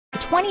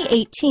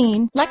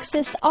2018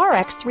 Lexus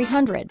RX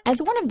 300. As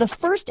one of the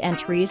first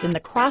entries in the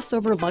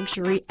crossover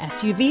luxury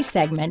SUV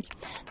segment,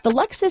 the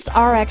Lexus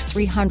RX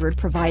 300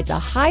 provides a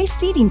high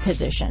seating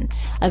position,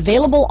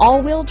 available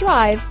all-wheel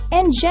drive,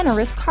 and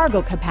generous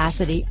cargo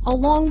capacity,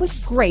 along with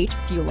great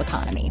fuel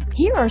economy.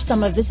 Here are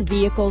some of this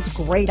vehicle's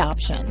great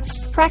options: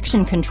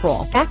 traction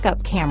control,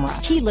 backup camera,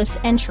 keyless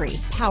entry,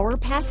 power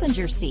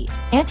passenger seat,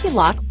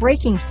 anti-lock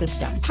braking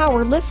system,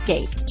 power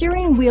liftgate,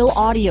 steering wheel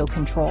audio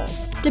controls,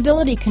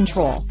 stability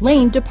control,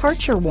 lane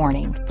departure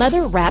warning,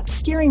 leather-wrapped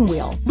steering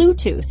wheel,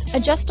 Bluetooth,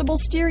 adjustable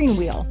steering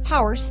wheel,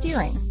 power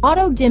steering,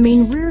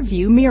 auto-dimming rear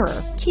view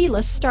mirror,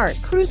 keyless start,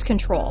 cruise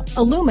control,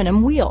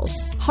 aluminum wheels,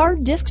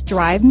 hard disk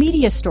drive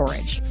media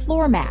storage,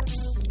 floor mats.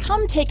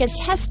 Come take a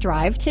test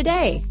drive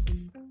today.